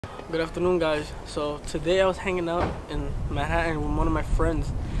Good afternoon, guys. So today I was hanging out in Manhattan with one of my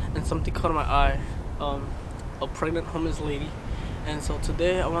friends, and something caught my eye. A pregnant homeless lady, and so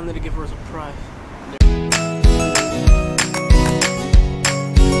today I wanted to give her a surprise.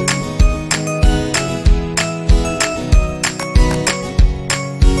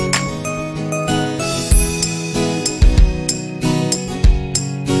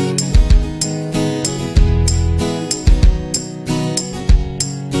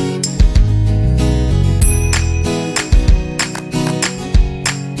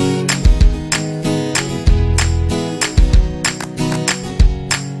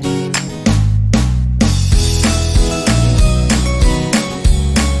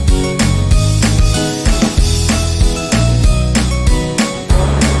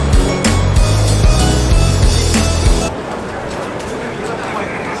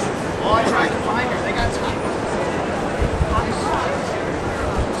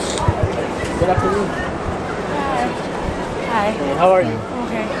 Good afternoon. Hi. Hi. Hey, how are you?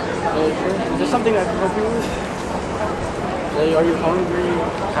 Okay. Is there something I can help you with? Are you hungry?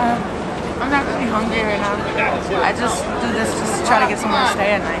 I'm not really hungry right now. I just do this just to try to get somewhere to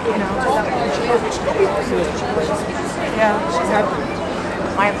stay at night, you know? Yeah.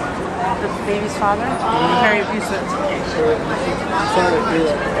 The baby's father, very abusive. Sorry to hear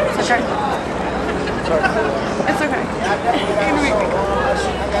that. It's okay. Sorry to hear that. It's okay.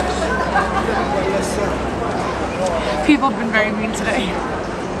 People have been very mean today.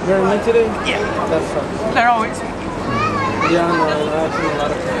 Very mean today? Yeah. That sucks. They're always mean. Yeah, I know. I've seen a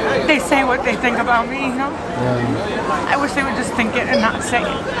lot of people. They say what they think about me, you know? Yeah. I wish they would just think it and not say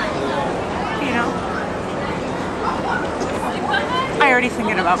it. You know? I already think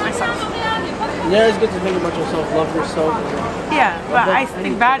it about myself. Yeah, it's good to think about yourself, love yourself. Yeah, but I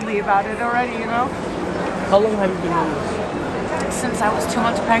think badly about it already, you know? How long have you been homeless? Since I was 2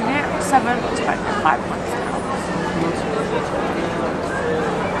 months pregnant, 7 months pregnant, 5 months now.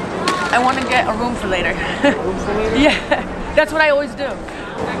 I want to get a room for later. Room for later? Yeah, that's what I always do.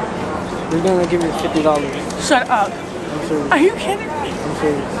 We're gonna give you $50. Shut up. I'm serious. Are you kidding me? I'm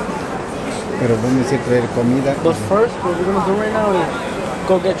serious. Pero vamos a traer comida. But first, what we're gonna do right now is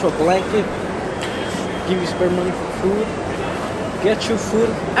go get you a blanket, give you spare money for food, get you food.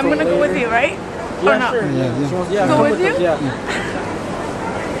 I'm for gonna go with later. you, right? Yeah, Or not? sure. Yeah. Go come with you? us, yeah.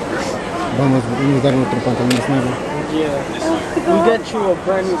 Vamos a dar otro pantalón nuevo. Yeah. We get you a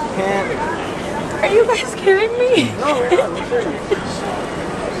brand new pant. Are you guys kidding me? No, we're not.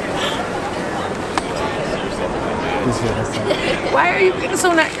 We're serious. Why are you being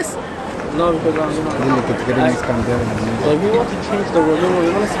so nice? No, because Dile que te queremos cambiar el mundo. like we want to change the world. We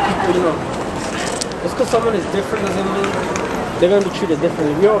want to see people, just because someone is different doesn't mean they're gonna be treated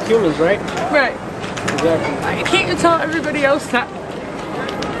differently. We're all humans, right? Right. Exactly. Can't you tell everybody else that?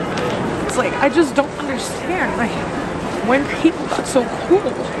 It's like, I just don't understand, like, when people got so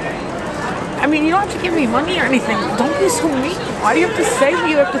cool. I mean, you don't have to give me money or anything. Don't be so mean. Why do you have to say what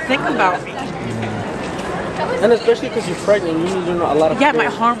you have to think about me? And especially because you're pregnant, you need to know a lot of Yeah, my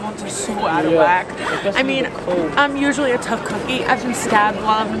things. hormones are so out of Yeah, whack. especially I mean, with the cold. I'm usually a tough cookie. I've been stabbed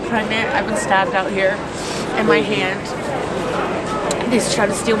while I've been pregnant. I've been stabbed out here in my hand. They tried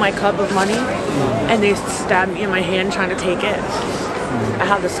to steal my cup of money, and they stabbed me in my hand trying to take it. I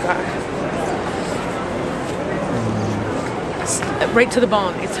have the scar. Right to the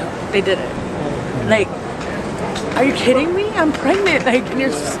bone. They did it. Like, are you kidding me? I'm pregnant. Like, and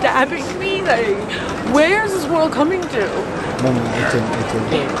you're stabbing me. Like, where is this world coming to? Vamos, echen.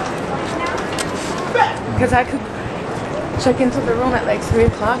 Because I could check into the room at like 3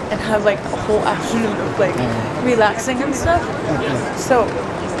 o'clock and have like a whole afternoon of like relaxing and stuff. So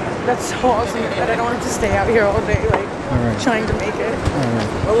that's so awesome that I don't have to stay out here all day like trying to make it.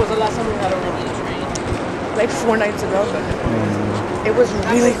 When was the last time we had a room? Like 4 nights ago. It was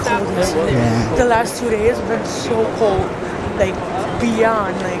really cold. The last 2 days have been so cold, like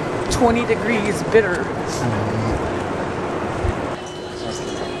beyond like 20 degrees bitter.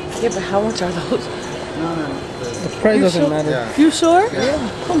 Yeah, but how much are those? The price doesn't matter. Yeah. You sure? Yeah.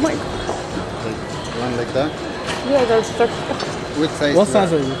 Oh my god. One like that. Yeah, those are Which size? What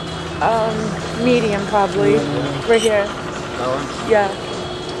size are you? medium probably. Right here. That one. Yeah.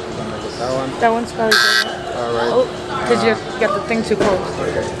 That one. That one's probably good. All right. Oh, because you got the thing too close.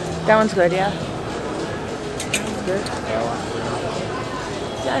 That one's good, yeah. Good.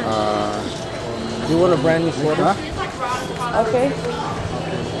 Yeah. You want a brand new sweater? Okay.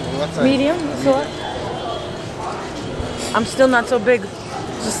 What size? Medium, short. I'm still not so big.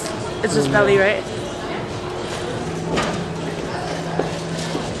 It's just belly, right?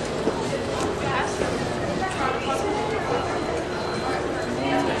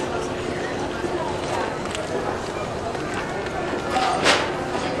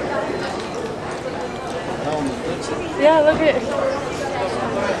 Yeah, look at it.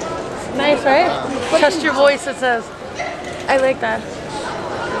 Nice, right? Trust your voice, it says. I like that.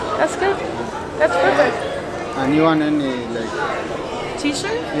 That's good. That's perfect. And you want any like?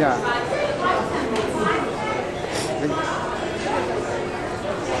 T-shirt? Yeah.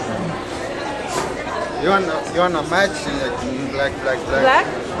 You want a match like black? Black?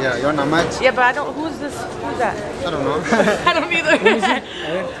 Yeah, you want a match? Yeah, but I don't. Who's this? Who's that? I don't know. I don't either.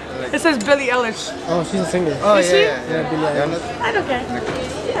 It says Billie Eilish. Oh, she's a singer. Oh Is yeah, she? yeah, yeah. Billie You Eilish. want it? I don't care.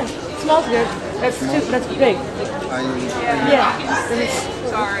 Yeah, smells good. That's big. Yeah.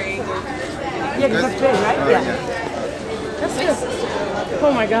 Sorry. Yeah, because that's big, right? Oh, Yeah. That's good.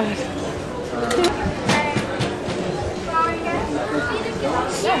 Oh my god.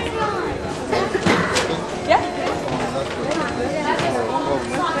 Yeah.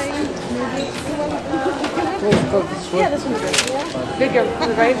 Yeah, this one's good. Bigger,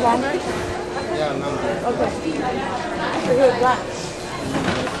 right? Longer? Yeah, no. Okay. So here, black.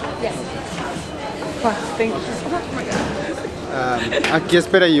 Yes. Wow, thank you so much. Oh my god. Aquí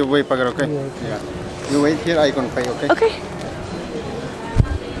espera y yo voy a pagar, okay? Yeah. You wait here, I gonna pay, okay? Okay.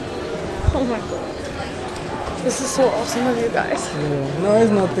 Oh my god. This is so awesome of you guys. Yeah. No,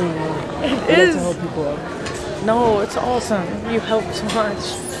 it's nothing wrong. It I like is. to help people out. No, it's awesome. You help so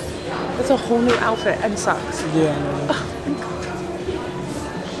much. It's a whole new outfit and socks. Yeah, no.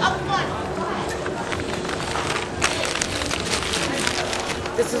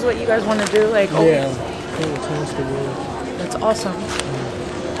 This is what you guys want to do? Like, oh, Yeah. Change the world. that's awesome.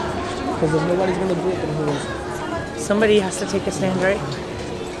 Because if nobody's gonna do it, then who is? Somebody has to take a stand, right?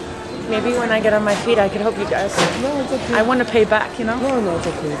 Maybe when I get on my feet, I could help you guys. No, it's okay. I want to pay back, you know? No, it's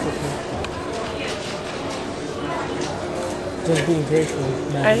okay. It's okay. Just being grateful.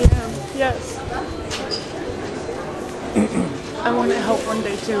 Man. I am, yes. I want to help one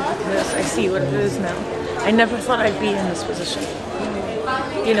day too because I see what it is now. I never thought I'd be in this position.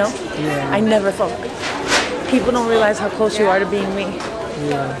 You know? Yeah. I never thought. People don't realize how close you are to being me.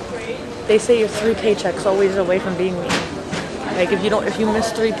 Yeah. They say you're 3 paychecks always away from being me. Like if you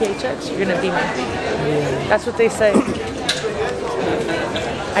miss 3 paychecks, you're gonna be me. Yeah. That's what they say.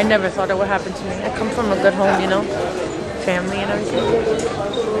 I never thought it would happen to me. I come from a good home, you know? Family and everything.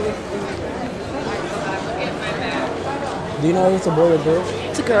 Do you know if it's a boy or girl?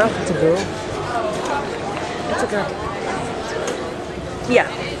 It's a girl. It's a girl. It's a girl. Yeah.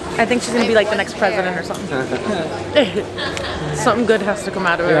 I think she's gonna be like the next president or something. Something good has to come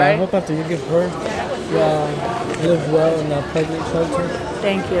out of it, Yeah, I right? hope after you give her, live well in a pregnant shelter.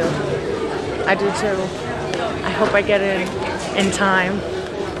 Thank you. I do too. I hope I get in time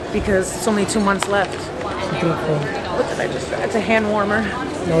because it's only 2 months left. What did I just say? It's a hand warmer.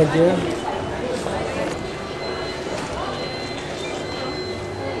 No idea.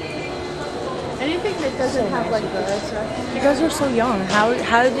 Anything that doesn't have like this. You guys are so young.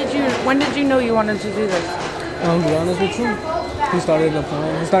 When did you know you wanted to do this? To be honest with you, he started the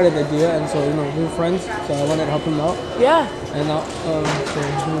plan. He started the idea, and so we were friends. So I wanted to help him out, Yeah. and now,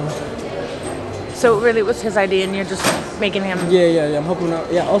 So it really was his idea and you're just making him. yeah. I'm helping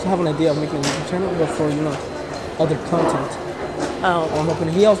out. Yeah, I also have an idea of making a YouTube channel, but for other content. Oh. I'm helping.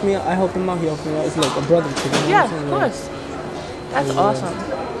 He helps me out. I help him out. He helps me out. It's like a brother to me. Yeah, of course. That's awesome.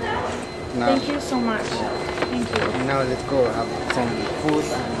 Now, Thank you so much. Thank you. now let's go have some food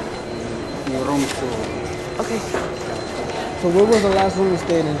and new room to. Okay. So where was the last room you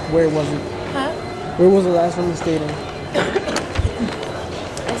stayed in? Where was it? Huh? Where was the last room you stayed in?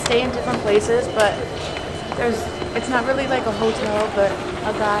 I stay in different places, but it's not really like a hotel, but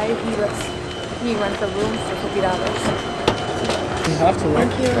a guy, he rents a room for $50. You have to, right?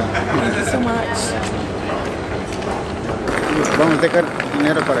 Thank you. Thank you so much. Vamos a dejar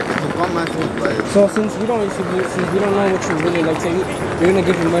dinero para que tú comas. Pues, So since we don't know what you really like, say you're gonna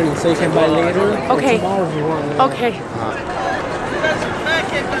give me money, so you can buy later. Okay. Or tomorrow if you want. Yeah. Okay.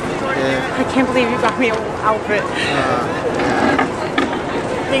 I can't believe you got me an outfit.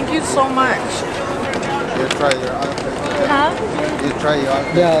 Thank you so much. you try your outfit. Huh? You try your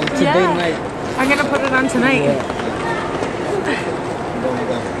outfit. Yeah, today Yeah. night. I'm gonna put it on tonight. Yeah.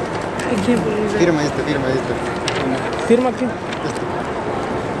 I can't believe it. Firma este. Firma aquí. Oh,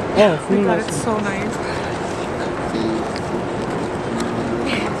 Oh my firma. God, it's so nice. Sí.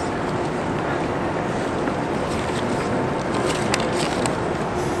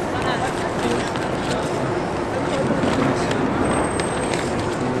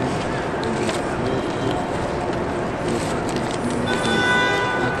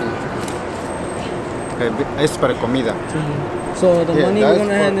 Okay, es para comida. So the Yeah, money we're that's gonna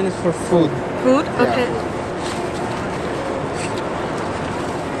for hand in is for food. Food? Yeah. Okay.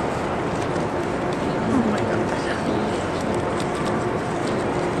 Oh my God.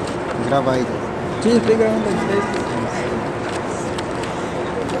 graba ahí. Sí, estoy grabando ustedes.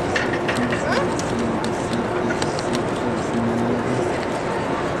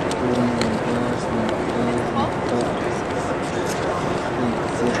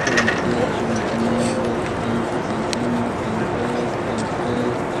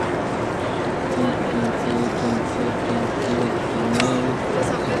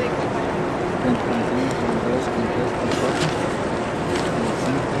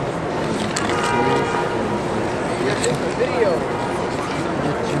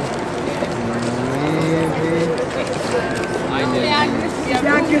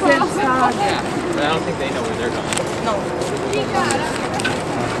 But I don't think they know where they're going.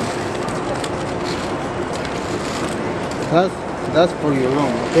 That's for your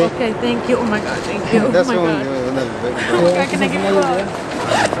own, okay? Okay, thank you. Oh my god, thank you. That's oh my one. god. Oh my god, can I give you a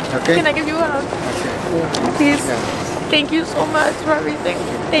hug? Okay? Can I give you a hug? Please. Thank you so much for everything.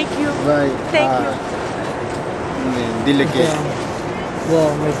 Thank you. Bye. Thank you. Dile que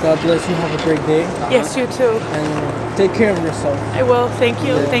Well, may God bless you. Have a great day. Yes, you too. And take care of yourself. I will. Thank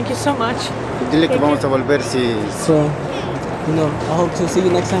you. Thank you so much. dile que vamos a volver si So, you know, I hope to see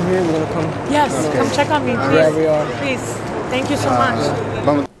you next time here. We're going to come. Yes, come check on me, Wherever please. you are. Please. Thank you so much.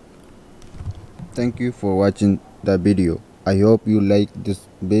 vamos. Thank you for watching the video. I hope you like this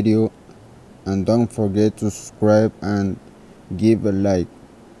video and don't forget to subscribe and give a like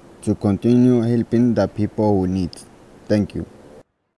to continue helping the people who need. Thank you.